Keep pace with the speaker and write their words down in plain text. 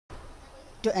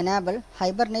To enable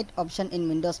Hibernate option in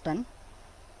Windows 10,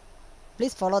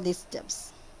 please follow these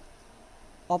steps.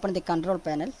 Open the control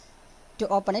panel. To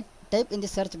open it, type in the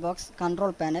search box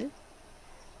control panel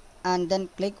and then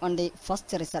click on the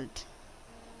first result.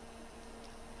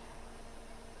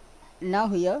 Now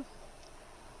here,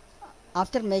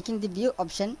 after making the view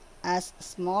option as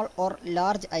small or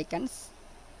large icons,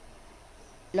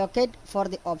 locate for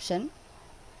the option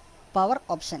Power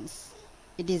Options.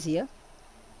 It is here.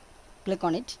 Click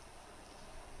on it.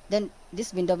 Then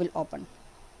this window will open.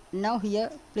 Now here,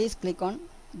 please click on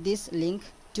this link.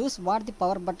 Choose what the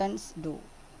power buttons do.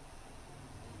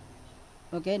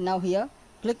 Okay, now here,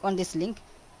 click on this link.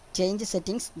 Change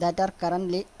settings that are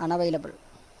currently unavailable.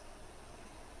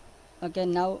 Okay,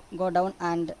 now go down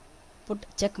and put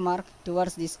check mark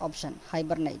towards this option,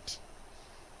 Hibernate.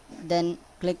 Then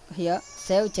click here,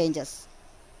 Save Changes.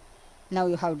 Now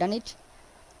you have done it.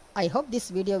 I hope this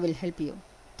video will help you.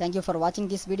 Thank you for watching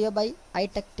this video by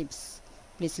iTech Tips.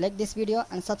 Please like this video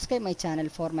and subscribe my channel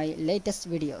for my latest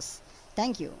videos.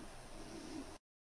 Thank you.